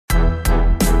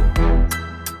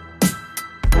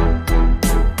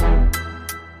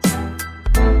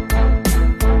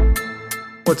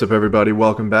What's up, everybody?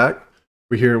 Welcome back.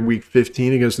 We're here in Week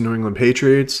 15 against the New England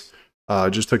Patriots.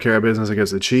 Just took care of business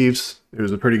against the Chiefs. It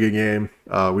was a pretty good game.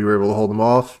 We were able to hold them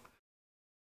off.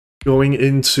 Going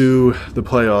into the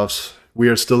playoffs, we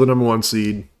are still the #1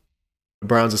 seed. The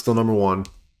Browns are still #1.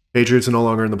 Patriots are no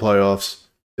longer in the playoffs.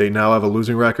 They now have a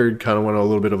losing record, kind of went on a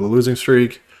little bit of a losing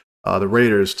streak. The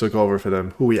Raiders took over for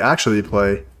them, who we actually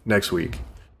play next week.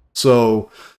 So,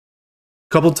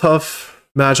 a couple tough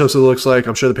matchups it looks like.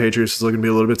 I'm sure the Patriots is looking to be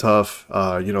a little bit tough.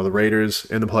 The Raiders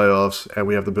in the playoffs, and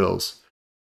we have the Bills.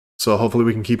 So hopefully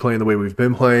we can keep playing the way we've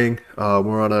been playing.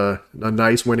 We're on a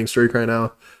nice winning streak right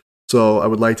now. So I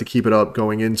would like to keep it up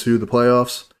going into the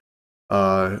playoffs.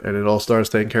 And it all starts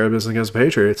taking care of business against the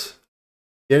Patriots.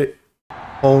 Get it.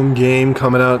 Home game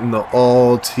coming out in the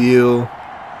all-teal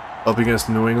up against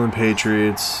the New England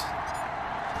Patriots.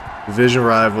 Division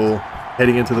rival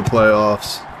heading into the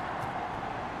playoffs.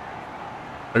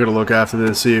 I gotta look after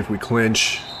this, see if we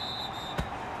clinch.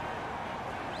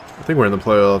 I think we're in the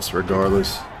playoffs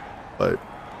regardless, but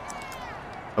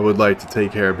I would like to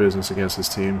take care of business against this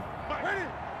team.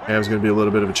 Ham's gonna be a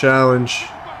little bit of a challenge.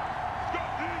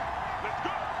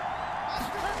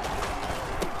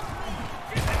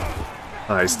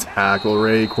 Nice tackle,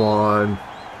 Raekwon.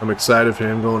 I'm excited for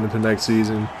him going into next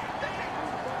season.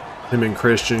 Him and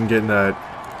Christian getting that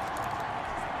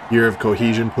year of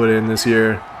cohesion put in this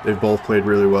year. They've both played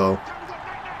really well.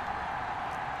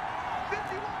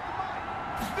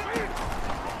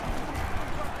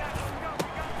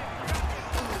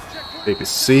 Take a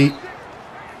seat.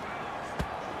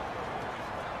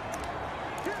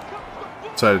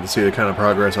 Excited to see the kind of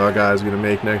progress our guys are going to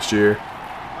make next year.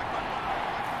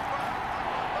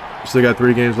 Still got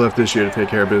 3 games left this year to take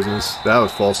care of business. That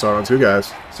was false start on 2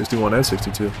 guys, 61 and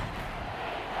 62.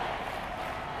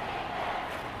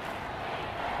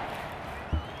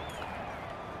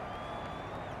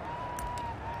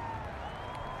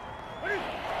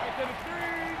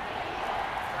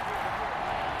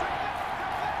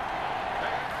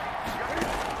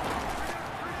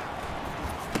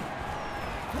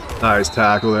 Nice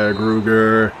tackle there,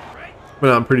 Gruger.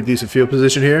 We're on pretty decent field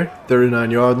position here.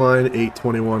 39-yard line,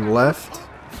 8:21 left.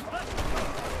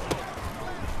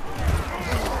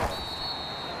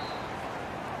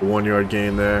 A 1-yard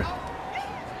gain there.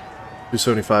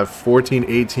 275, 14,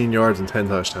 18 yards, and 10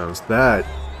 touchdowns. That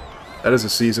is a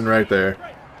season right there.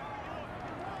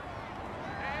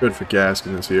 Good for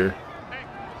Gaskin this year.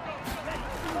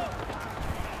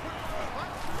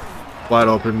 Wide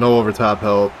open, no over top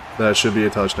help. That should be a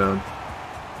touchdown.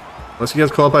 Unless he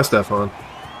gets caught by Stefan.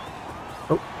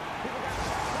 Oh.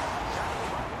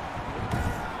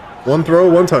 1 throw,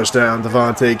 1 touchdown.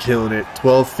 Devontae killing it.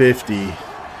 12:50.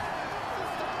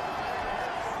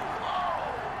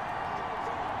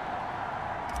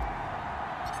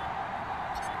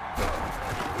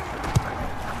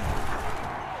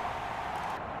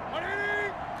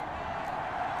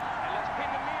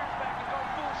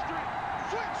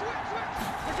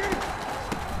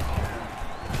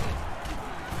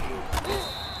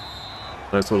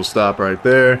 Nice little stop right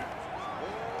there.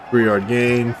 3-yard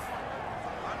gain.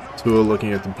 Tua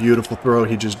looking at the beautiful throw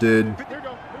he just did.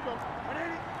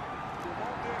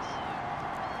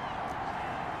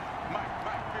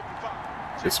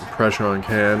 Get some pressure on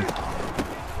Cam.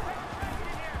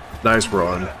 Nice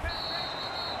run.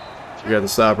 You got the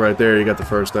stop right there. You got the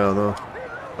first down, though.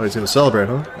 Oh, he's going to celebrate,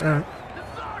 huh? Alright.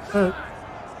 Alright.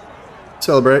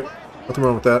 Celebrate. Nothing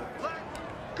wrong with that.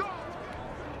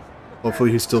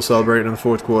 Hopefully he's still celebrating in the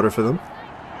 4th quarter for them.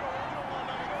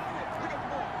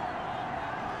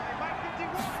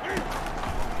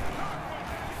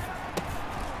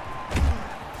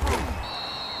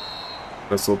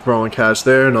 Nice little throw and catch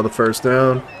there. Another first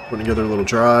down. Putting together a little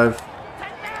drive.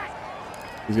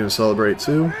 He's going to celebrate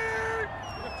too.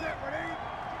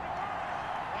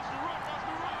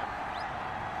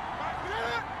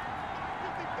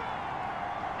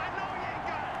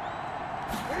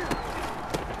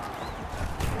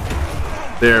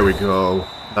 There we go.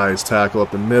 Nice tackle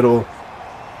up the middle.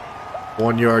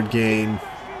 1-yard gain.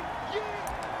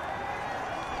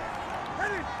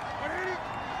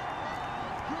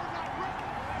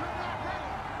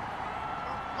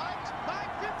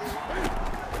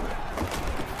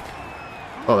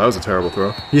 Oh, that was a terrible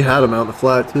throw. He had him out in the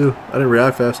flat too. I didn't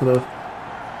react fast enough.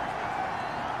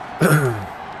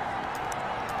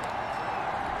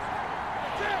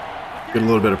 Get a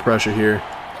little bit of pressure here.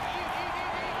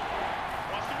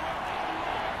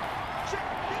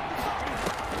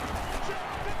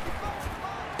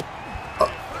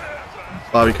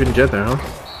 Bobby couldn't get there, huh?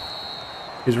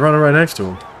 He's running right next to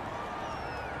him.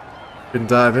 Couldn't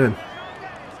dive in.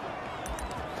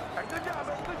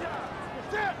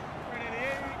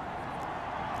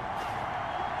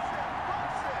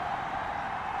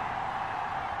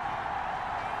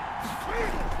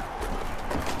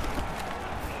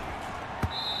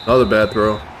 Another bad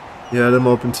throw. Yeah, them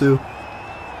open too.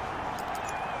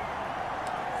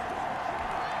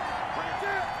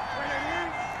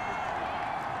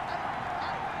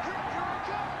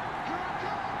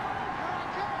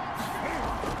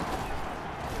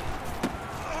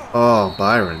 Oh,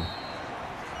 Byron.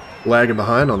 Lagging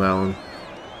behind on that one.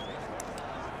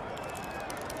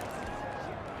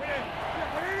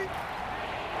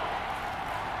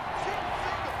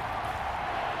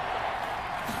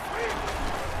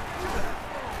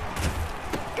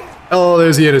 Oh,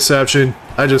 there's the interception.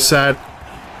 I just sat.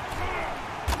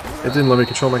 It didn't let me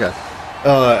control my guy.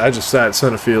 I just sat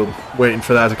center field waiting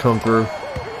for that to come through.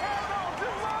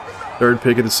 Third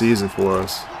pick of the season for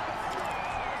us.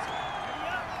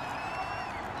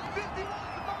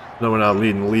 No, we're not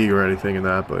leading the league or anything in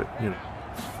that, but, you know.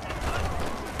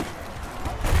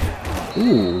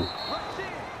 Ooh.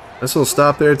 This will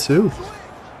stop there, too.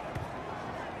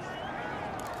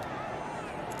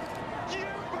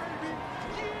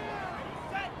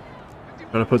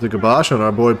 Trying to put the kibosh on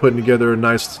our boy, putting together a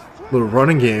nice little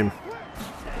running game.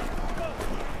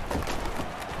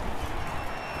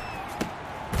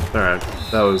 Alright,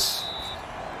 that was...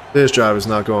 This drive is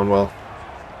not going well.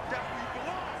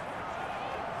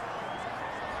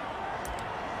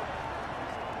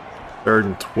 Third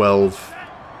and 12.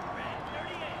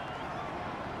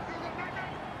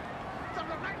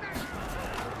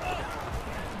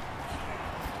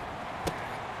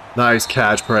 Nice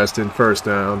catch, Preston. First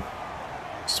down.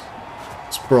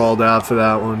 Sprawled out for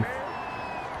that one.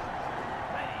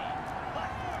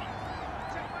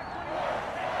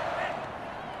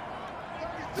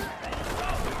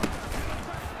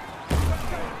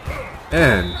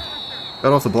 And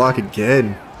got off the block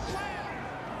again.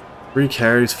 3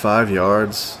 carries, 5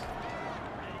 yards.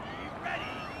 I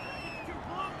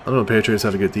don't know, the Patriots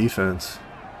have a good defense.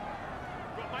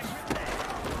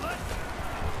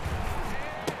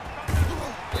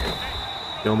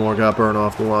 Gilmore got burned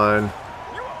off the line.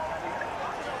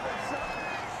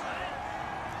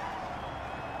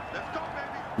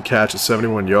 The catch is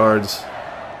 71 yards.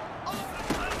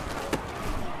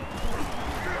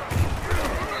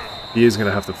 He is going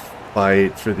to have to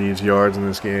fight for these yards in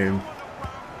this game.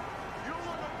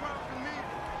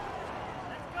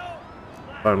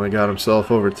 Finally got himself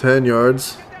over 10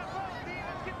 yards.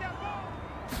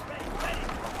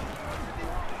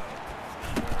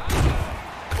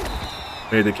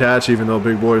 Made the catch even though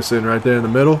Big Boy is sitting right there in the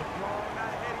middle.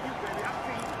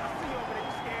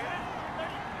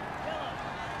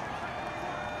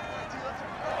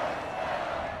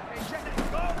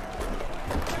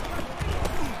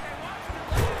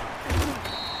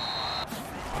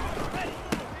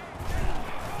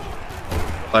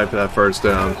 Fight for that first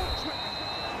down.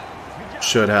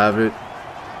 Should have it.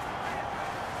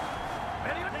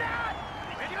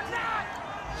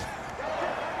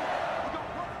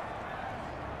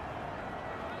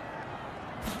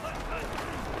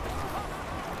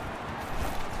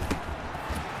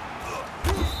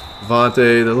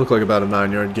 Devontae, that looked like about a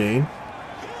 9-yard gain.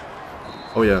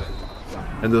 Oh yeah.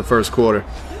 End of the first quarter.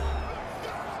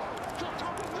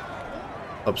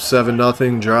 Up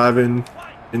 7-0, driving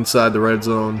inside the red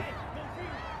zone.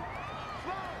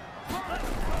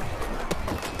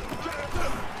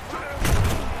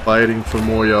 Fighting for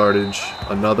more yardage.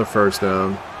 Another first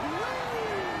down.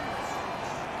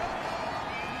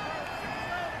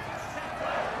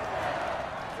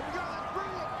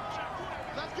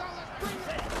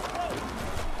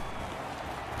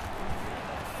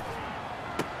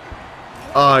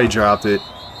 Oh, he dropped it.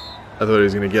 I thought he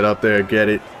was going to get up there, get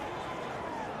it.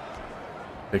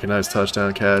 Make a nice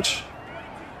touchdown catch.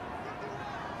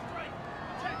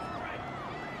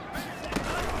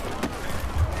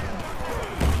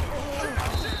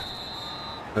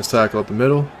 Nice tackle up the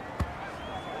middle.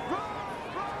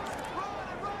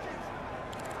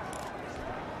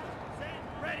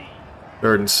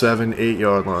 Third and 7,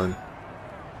 8-yard line.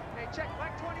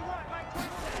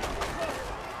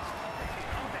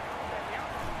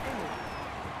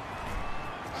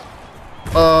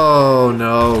 Oh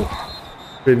no.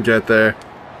 Couldn't get there.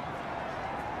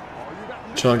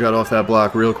 Sean got off that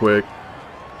block real quick.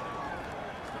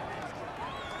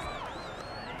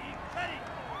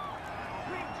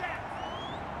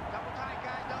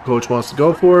 Coach wants to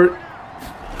go for it.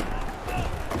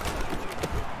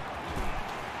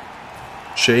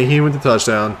 Shaheen with the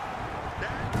touchdown.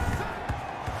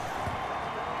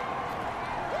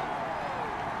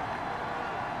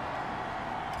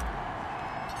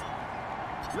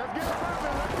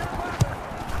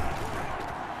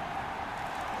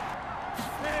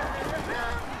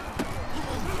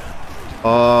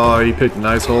 Oh, he picked a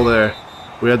nice hole there.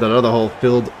 We had that other hole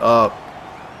filled up.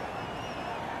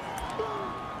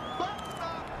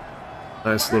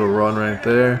 Nice little run right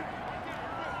there.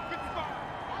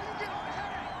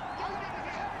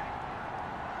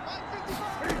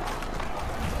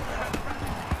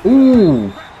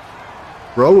 Ooh!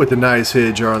 Bro with the nice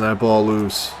hit, jarring that ball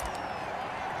loose.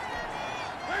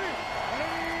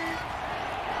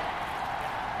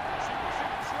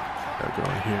 Got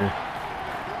going here.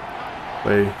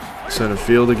 Play center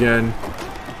field again.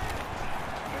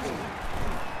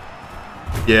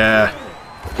 Yeah.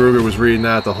 Kruger was reading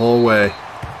that the whole way.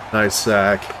 Nice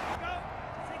sack.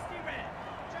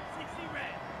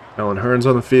 Alan Hearn's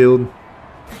on the field.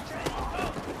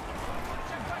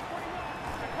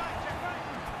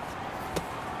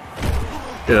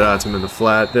 Get it out to him in the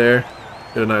flat there.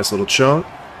 Get a nice little chunk.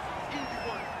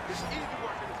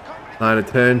 9 of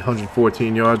 10,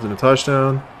 114 yards and a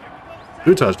touchdown.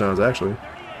 2 touchdowns, actually.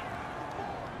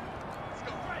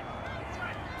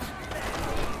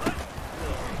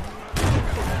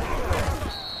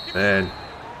 Man.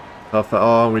 Tough.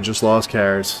 Oh, we just lost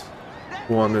Karras,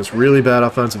 who on this really bad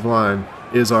offensive line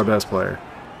is our best player.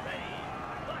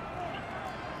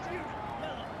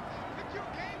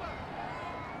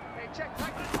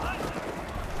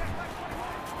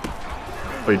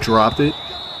 Oh, he dropped it.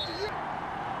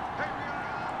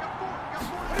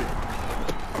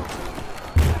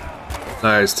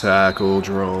 Nice tackle,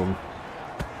 Jerome.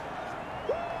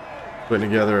 Putting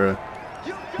together a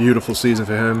beautiful season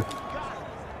for him.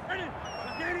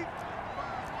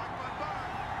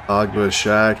 Ogba,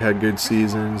 Shaq had good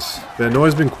seasons. Van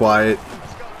Noy's been quiet.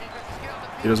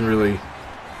 He doesn't really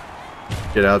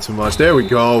get out too much. There we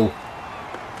go.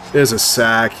 There's a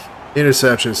sack.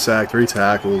 Interception, sack, 3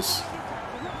 tackles.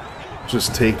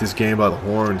 Just take this game by the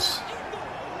horns.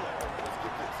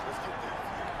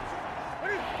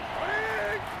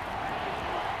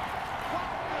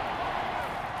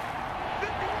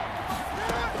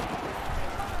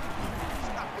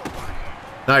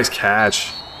 Nice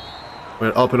catch.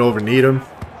 Went up and over Needham.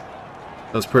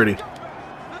 That was pretty.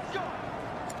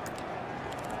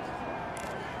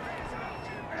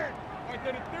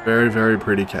 Very, very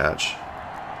pretty catch.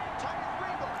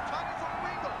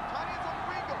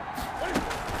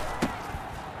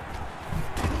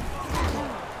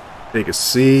 Take a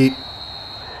seat.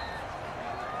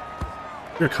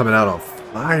 You're coming out on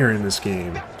fire in this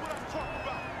game.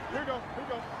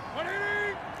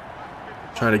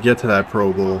 Trying to get to that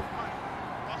Pro Bowl.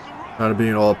 Trying to be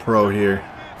an all-pro here.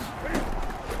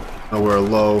 Nowhere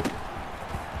low.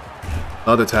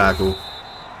 Another tackle.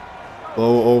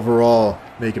 Low overall.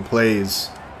 Making plays.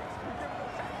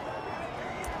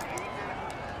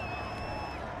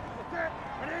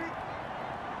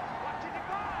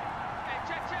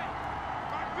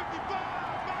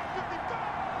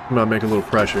 I'm gonna make a little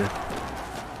pressure.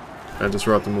 And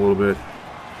disrupt them a little bit.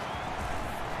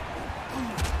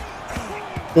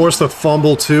 Forced a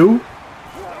fumble too.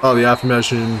 Oh, the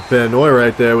aforementioned Van Noy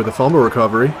right there with the fumble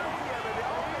recovery.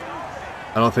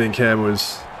 I don't think Cam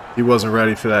he wasn't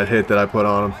ready for that hit that I put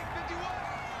on him.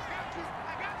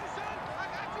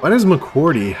 Why does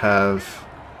McCourty have...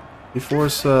 He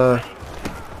force that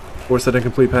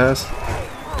incomplete pass?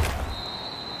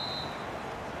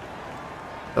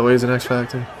 That way he's an X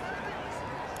factor.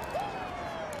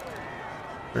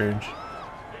 Range.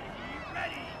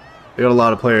 They got a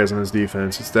lot of players on this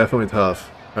defense. It's definitely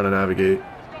tough trying to navigate.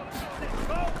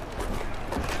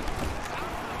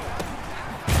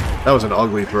 That was an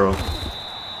ugly throw.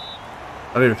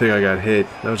 I don't even think I got hit.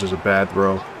 That was just a bad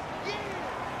throw.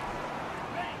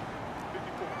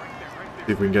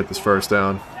 See if we can get this first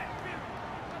down.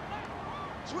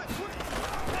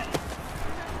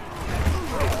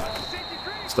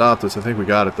 Stopped us. I think we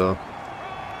got it though.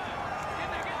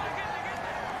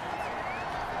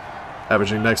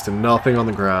 Averaging next to nothing on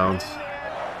the ground.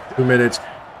 2 minutes,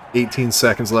 18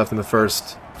 seconds left in the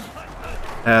first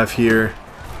half here.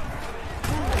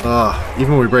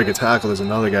 Even when we break a tackle, there's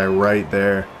another guy right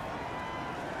there.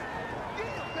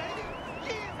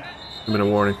 2-minute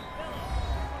warning.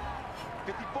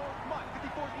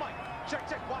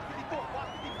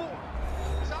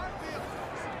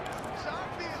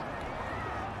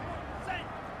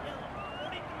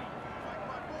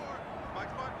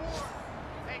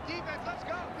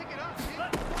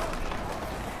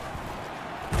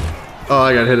 Oh,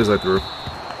 I got hit as I threw.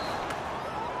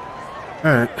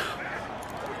 Alright.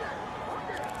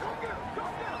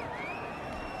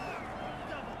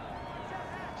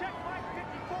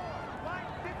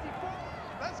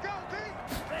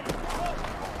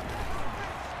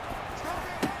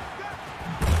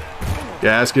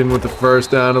 Gaskin with the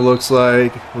first down, it looks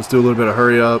like. Let's do a little bit of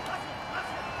hurry up.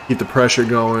 Keep the pressure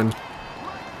going.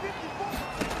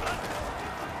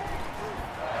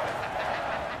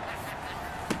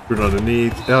 Put it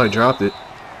underneath. Now I dropped it.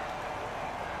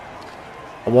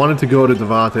 I wanted to go to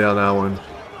Devontae on that one,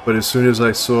 but as soon as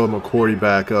I saw McCourty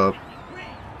back up,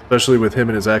 especially with him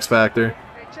and his X Factor,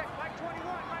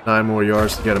 9 more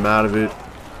yards to get him out of it.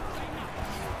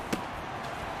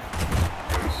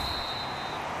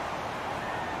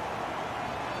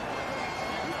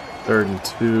 Third and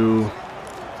 2.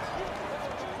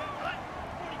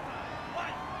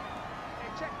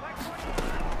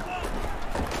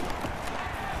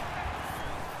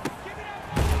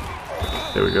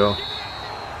 There we go.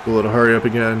 A little hurry up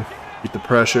again. Keep the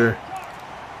pressure.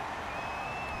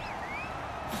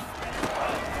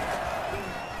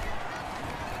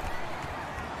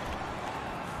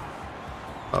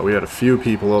 We had a few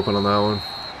people open on that one.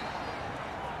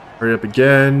 Hurry up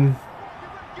again.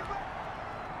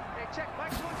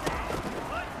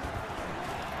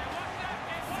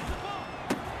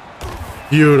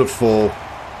 Beautiful.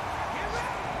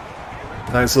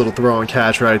 Nice little throw and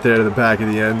catch right there to the back of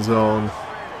the end zone.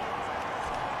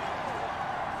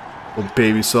 Little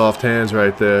baby soft hands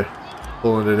right there.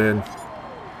 Pulling it in.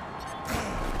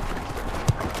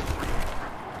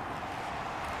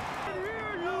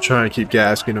 Trying to keep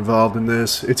Gaskin involved in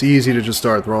this. It's easy to just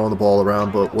start throwing the ball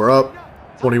around, but we're up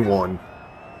 21.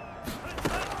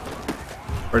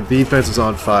 Our defense is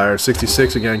on fire.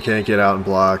 66 again, can't get out and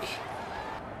block.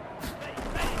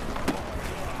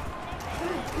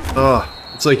 Oh,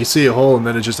 it's like you see a hole and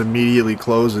then it just immediately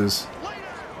closes.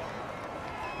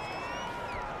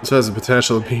 This has the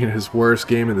potential of being his worst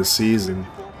game of the season.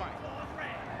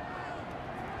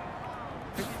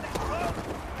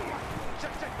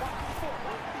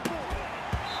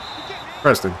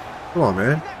 Preston, come on,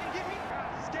 man.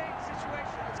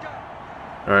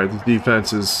 Alright, the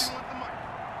defense is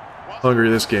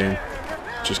hungry this game.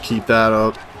 Just keep that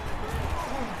up.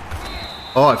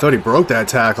 Oh, I thought he broke that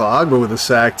tackle. Agba with a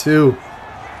sack, too.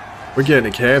 We're getting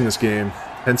a cam this game.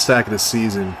 10th sack of the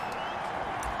season.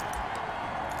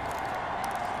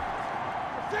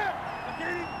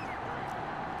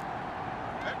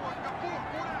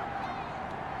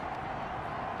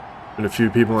 And a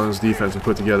few people on his defense have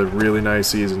put together really nice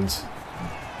seasons.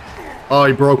 Oh,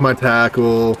 he broke my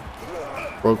tackle.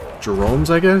 Broke Jerome's,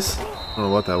 I guess? I don't know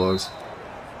what that was.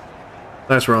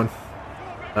 Nice run.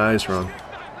 Nice run.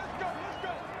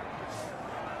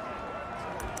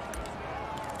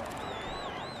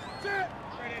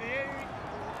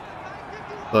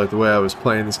 I like the way I was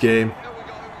playing this game.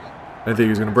 I didn't think he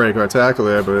was going to break our tackle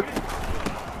there, but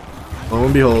lo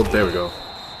and behold, there we go.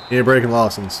 He ain't breaking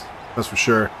Lawson's. That's for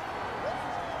sure.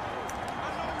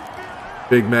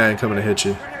 Big man coming to hit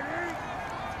you.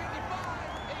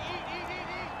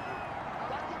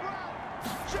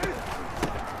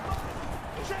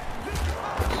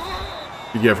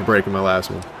 You get for breaking my last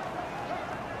one.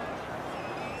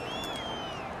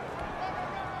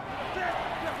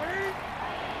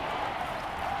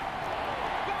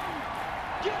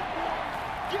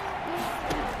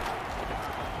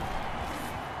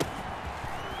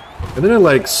 And then it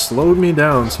like slowed me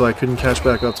down so I couldn't catch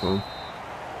back up to him.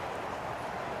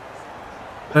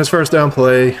 Nice first down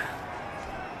play.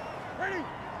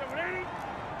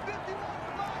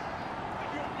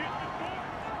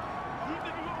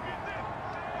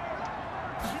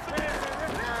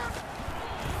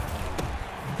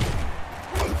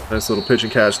 Nice little pitch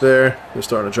and catch there. They're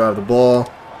starting to drive the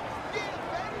ball.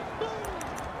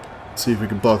 Let's see if we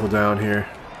can buckle down here.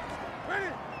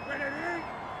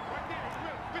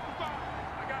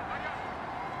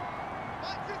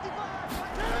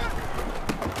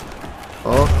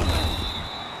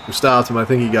 Oh, we stopped him. I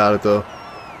think he got it though.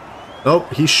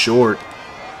 Nope, he's short.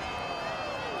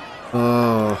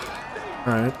 Oh,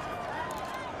 all right.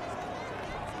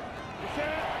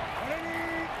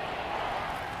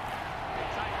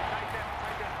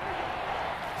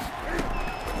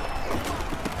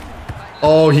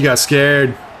 Oh, he got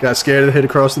scared. Got scared of the hit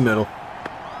across the middle.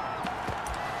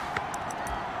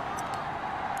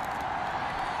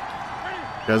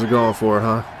 You guys are going for it,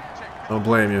 huh? Don't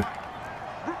blame you.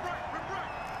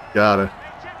 Got it.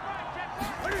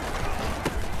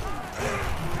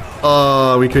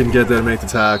 Oh, we couldn't get there to make the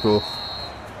tackle.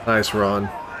 Nice run.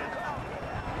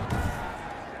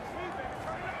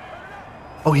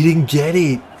 Oh, he didn't get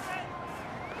it.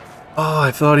 Oh,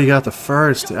 I thought he got the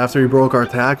first. After he broke our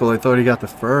tackle, I thought he got the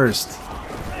first.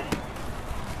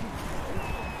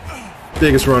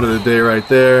 Biggest run of the day right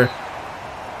there.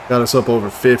 Got us up over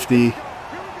 50.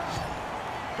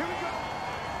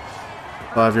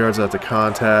 5 yards after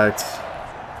contact.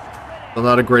 Still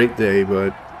not a great day,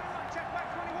 but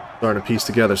starting to piece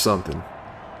together something.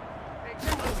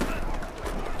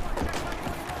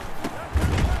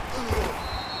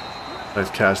 Nice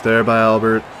catch there by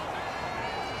Albert.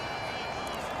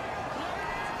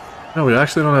 No, we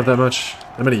actually don't have that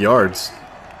many yards.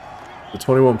 The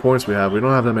 21 points we have, we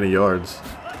don't have that many yards.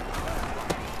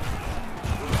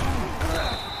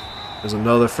 There's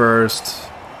another first.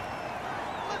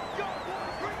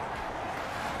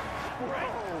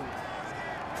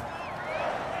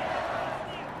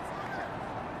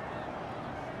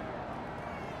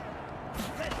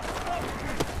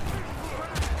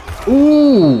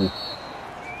 Ooh!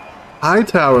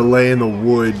 Hightower laying the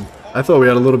wood. I thought we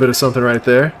had a little bit of something right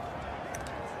there.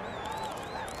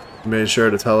 He made sure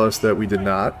to tell us that we did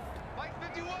not.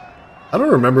 I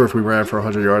don't remember if we ran for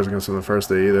 100 yards against him the first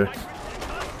day either.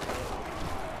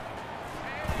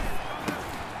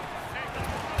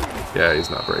 Yeah,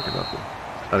 he's not breaking nothing.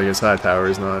 Not against Hightower,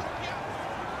 he's not.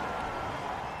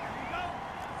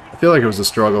 I feel like it was a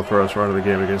struggle for us running the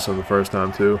game against him the first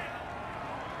time too.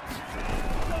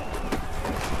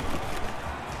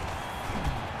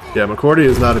 Yeah, McCourty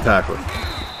is not a tackler.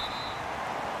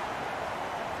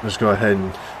 Just go ahead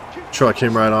and truck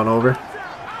him right on over.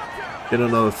 Get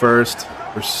another first.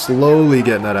 We're slowly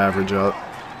getting that average up.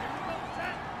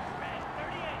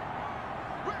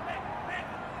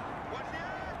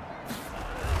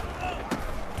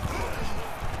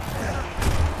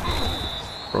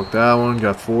 Broke that one,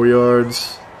 got 4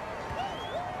 yards.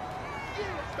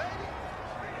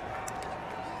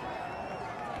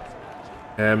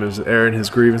 Ham is airing his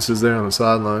grievances there on the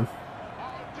sideline.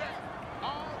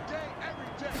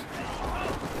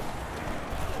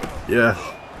 Yeah,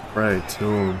 right to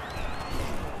him.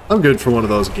 I'm good for one of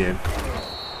those again.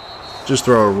 Just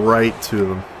throw it right to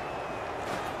them.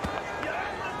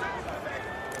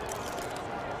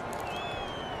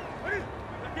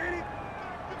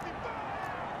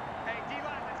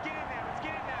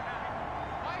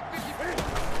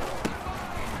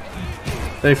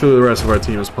 Thankfully, the rest of our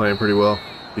team is playing pretty well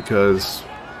because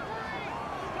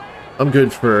I'm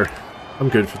good for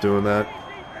doing that.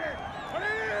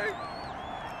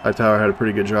 Hightower had a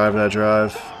pretty good drive that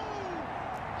drive.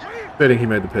 Fitting he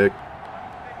made the pick.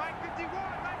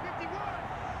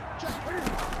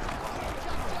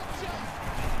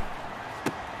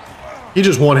 He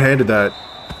just one-handed that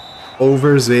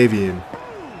over Xavier.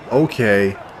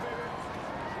 Okay.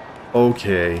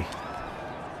 Okay.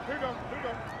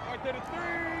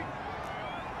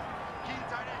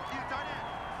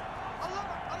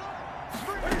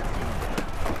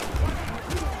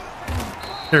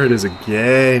 There it is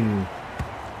again.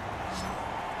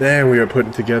 Then we are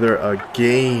putting together a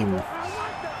game.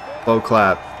 Slow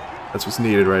clap. That's what's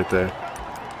needed right there.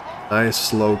 Nice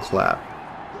slow clap.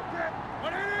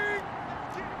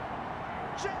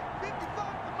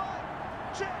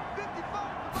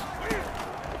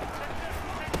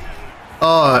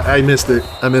 Oh, I missed it.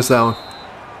 I missed that one.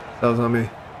 That was on me.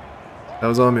 That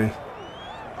was on me.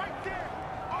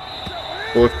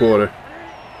 Fourth quarter.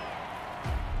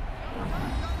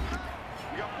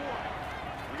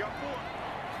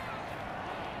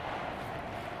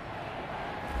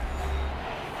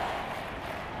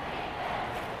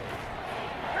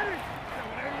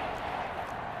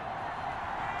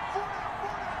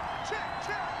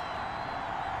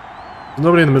 There's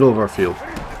nobody in the middle of our field.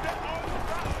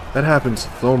 That happens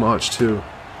so much too.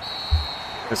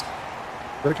 Is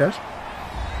that a catch?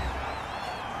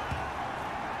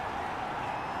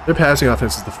 Their passing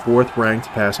offense is the 4th ranked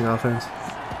passing offense.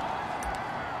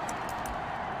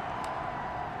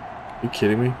 Are you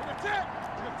kidding me?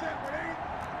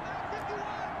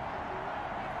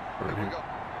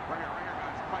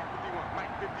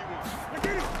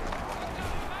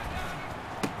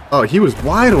 Oh, he was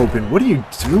wide open. What are you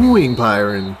doing,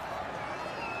 Byron?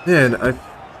 Man,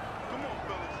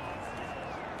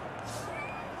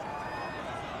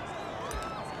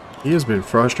 he has been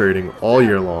frustrating all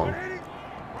year long.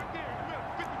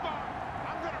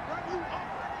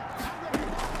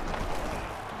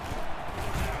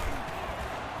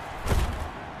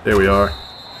 There we are.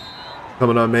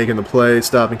 Coming on, making the play,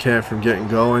 stopping Cam from getting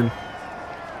going.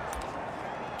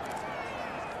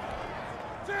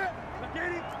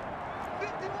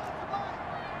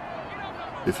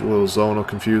 If a little zone will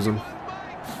confuse him.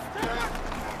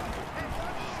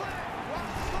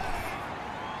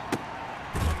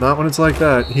 Not when it's like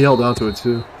that. He held on to it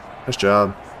too. Nice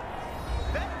job.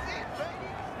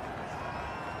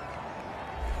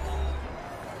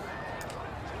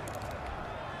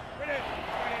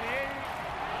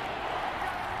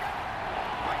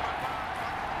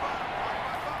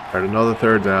 Alright, another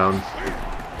 3rd down.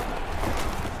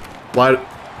 Why?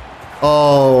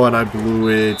 Oh, and I blew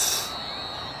it.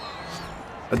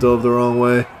 I dove the wrong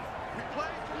way.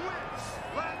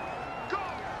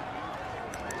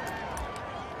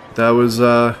 That was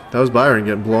Byron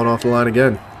getting blown off the line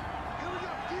again.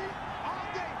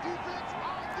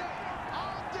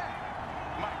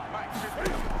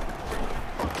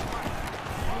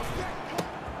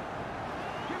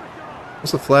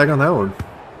 What's the flag on that one?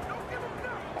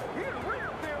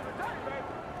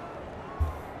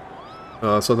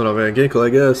 Something on Van Ginkel, I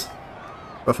guess.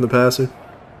 Roughing the passer.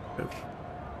 Okay.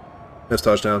 Nice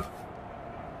touchdown.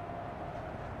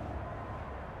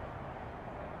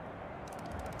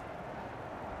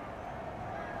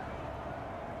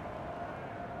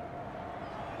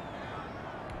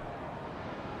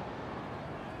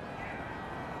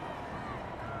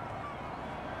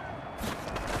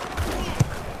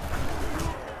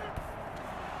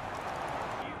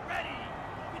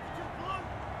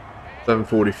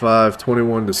 .45,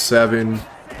 21-7.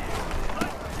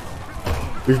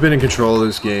 We've been in control of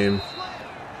this game.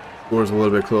 Score's a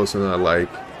little bit closer than I like.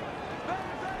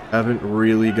 Haven't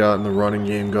really gotten the running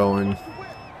game going,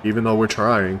 even though we're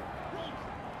trying.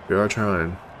 We are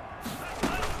trying.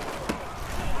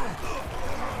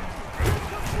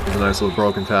 There's a nice little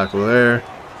broken tackle there.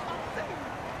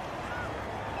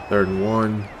 3rd and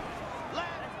 1.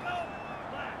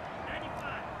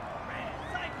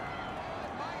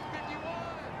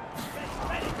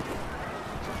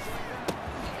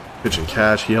 Pitch and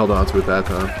catch. He held on to it that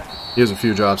time. He has a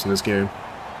few drops in this game.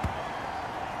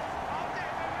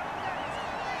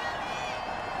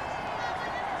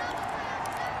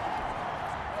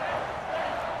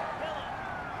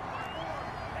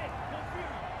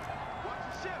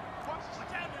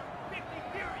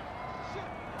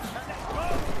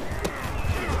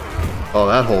 Oh,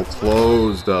 that hole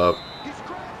closed up.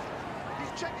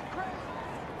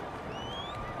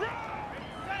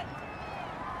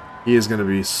 He is going to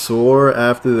be sore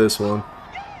after this one.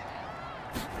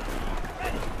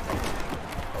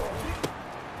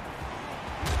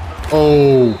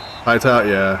 Oh, high tower.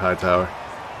 Yeah, high tower.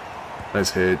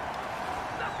 Nice hit.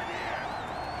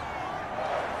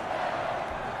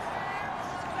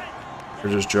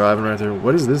 We're just driving right there.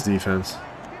 What is this defense?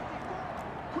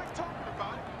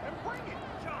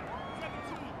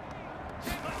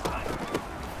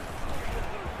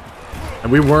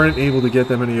 And we weren't able to get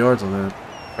that many yards on that.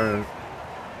 Alright.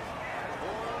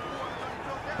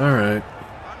 Alright.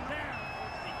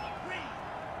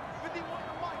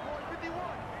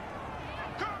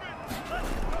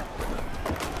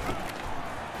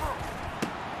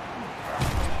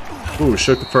 Ooh,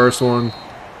 shook the first one.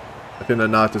 I think that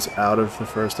knocked us out of the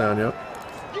first down, yep.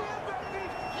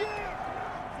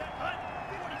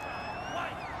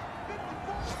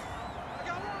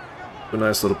 A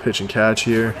nice little pitch and catch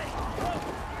here.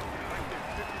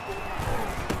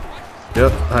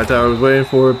 Yep, Hightower was waiting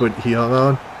for it, but he hung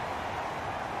on.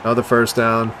 Another first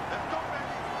down.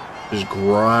 Just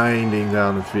grinding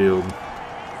down the field.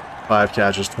 5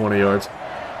 catches, 20 yards.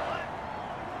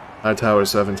 Hightower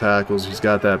 7 tackles. He's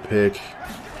got that pick.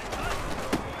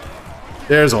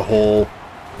 There's a hole.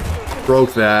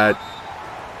 Broke that.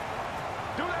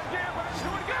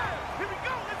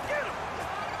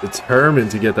 Determined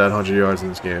to get that 100 yards in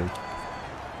this game.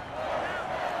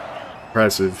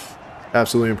 Impressive.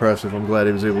 Absolutely impressive. I'm glad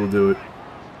he was able to do it.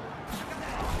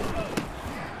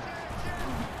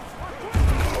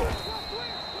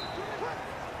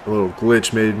 A little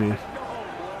glitch made me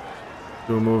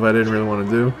do a move I didn't really want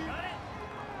to do.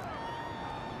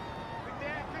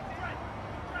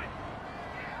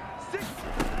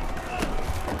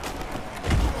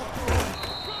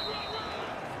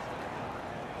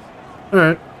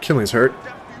 Alright, Kinley's hurt.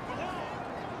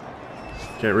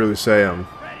 Can't really say I'm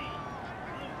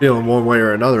feeling one way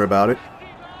or another about it.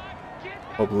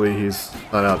 Hopefully he's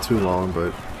not out too long,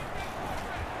 but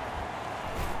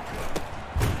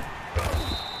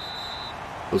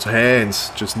those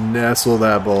hands just nestle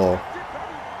that ball.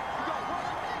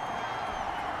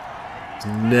 Just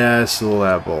nestle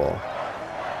that ball.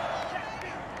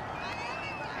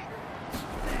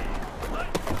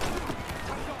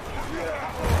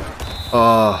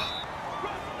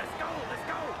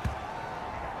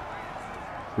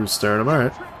 Bruce Sternum,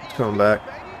 alright. Coming back.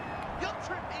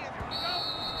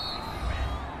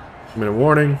 2-minute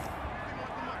warning.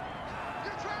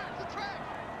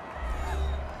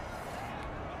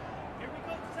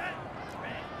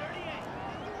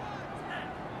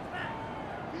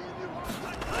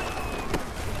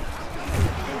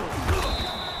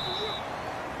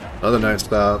 Another nice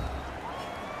stop.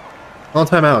 All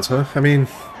timeouts, huh? I mean,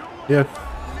 yeah.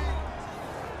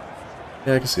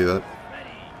 Yeah, I can see that.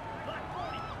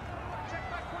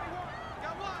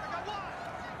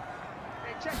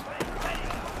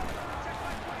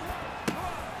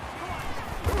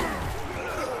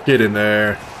 Get in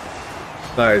there.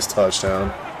 Nice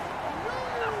touchdown.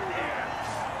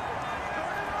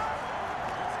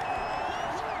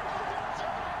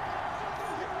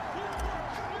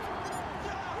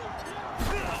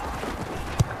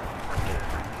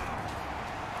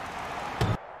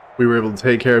 We were able to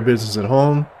take care of business at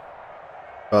home.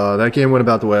 That game went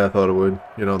about the way I thought it would.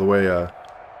 You know, the way a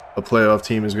playoff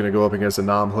team is going to go up against a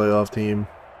non-playoff team.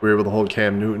 We were able to hold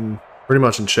Cam Newton pretty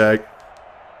much in check.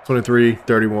 23,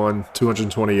 31,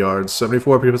 220 yards.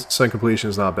 74%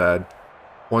 completion is not bad.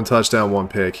 1 touchdown, 1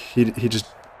 pick. He just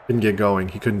didn't get going.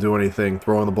 He couldn't do anything.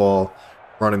 Throwing the ball,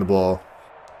 running the ball.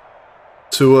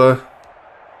 Tua,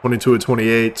 22 of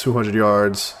 28, 200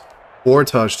 yards. 4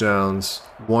 touchdowns,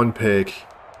 1 pick.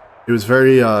 He was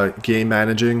very game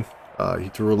managing. He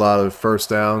threw a lot of first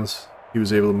downs. He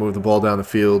was able to move the ball down the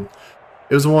field.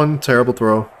 It was one terrible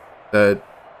throw that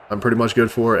I'm pretty much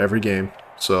good for every game.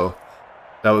 So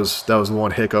that was the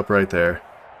one hiccup right there.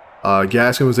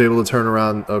 Gaskin was able to turn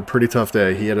around a pretty tough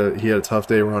day. He had a tough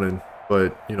day running,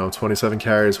 but you know, 27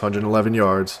 carries, 111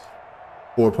 yards,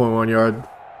 4.1 yard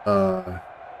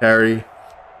carry.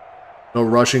 No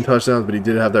rushing touchdowns, but he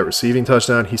did have that receiving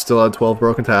touchdown. He still had 12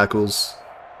 broken tackles.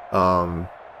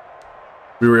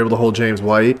 We were able to hold James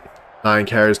White, 9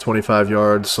 carries, 25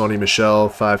 yards. Sonny Michel,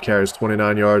 5 carries,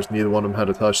 29 yards. Neither one of them had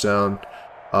a touchdown.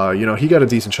 You know, he got a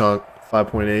decent chunk,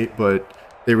 5.8, but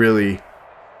they really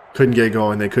couldn't get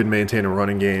going. They couldn't maintain a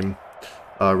running game.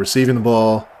 Receiving the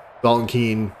ball, Dalton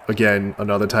Keene, again,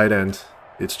 another tight end.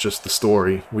 It's just the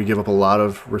story. We give up a lot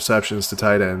of receptions to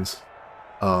tight ends.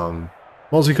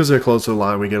 Mostly because they're close to the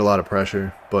line, we get a lot of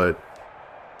pressure, but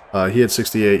he had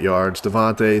 68 yards.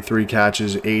 Devontae, 3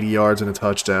 catches, 80 yards and a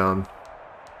touchdown.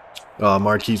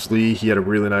 Marquise Lee, he had a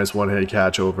really nice one-handed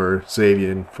catch over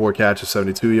Xavier. 4 catches,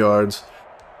 72 yards.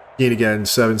 Keene again,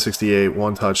 768,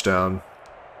 1 touchdown.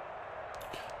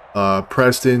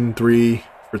 Preston, 3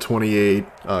 for 28.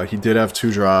 He did have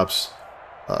 2 drops.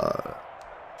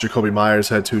 Jacoby Myers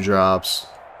had 2 drops.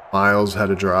 Miles had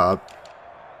a drop.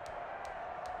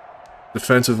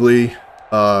 Defensively,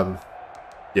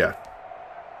 yeah.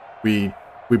 We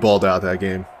balled out that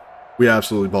game. We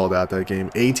absolutely balled out that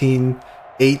game. 18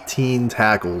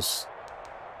 tackles,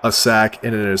 a sack,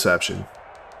 and an interception.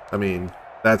 I mean,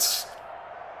 that's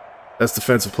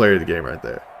defensive player of the game right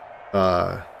there.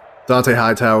 Dante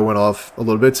Hightower went off a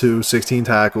little bit too. 16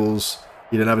 tackles.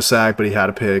 He didn't have a sack, but he had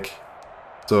a pick.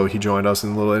 So he joined us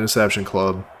in the little interception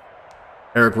club.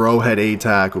 Eric Rowe had 8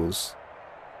 tackles.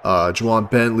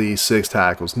 Juwan Bentley, 6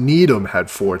 tackles. Needham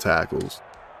had 4 tackles.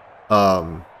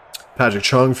 Patrick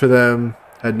Chung for them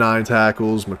had 9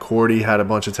 tackles. McCourty had a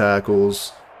bunch of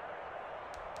tackles.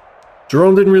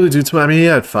 Jerome didn't really do too much. I mean, he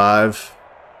had 5.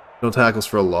 No tackles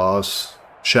for a loss.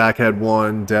 Shaq had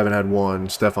 1. Devin had 1.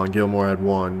 Stephon Gilmore had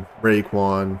 1.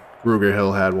 Raekwon. Ruger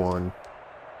Hill had 1.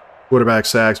 Quarterback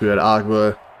sacks, we had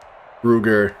Agba,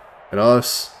 Ruger, and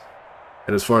us.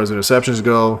 And as far as interceptions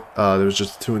go, there was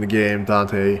just 2 in the game,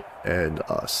 Dante and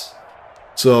us.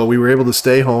 So we were able to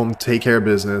stay home, take care of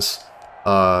business,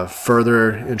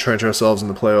 further entrench ourselves in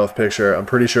the playoff picture. I'm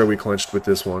pretty sure we clinched with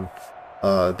this one.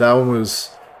 That one was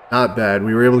not bad.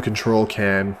 We were able to control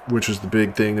Cam, which was the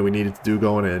big thing that we needed to do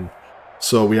going in.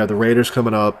 So we have the Raiders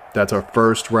coming up. That's our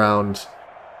first round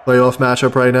playoff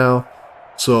matchup right now.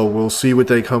 So we'll see what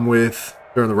they come with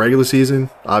during the regular season.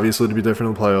 Obviously, it'll be different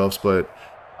in the playoffs, but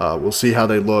we'll see how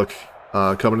they look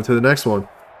coming into the next one.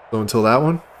 So until that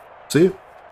one, see you.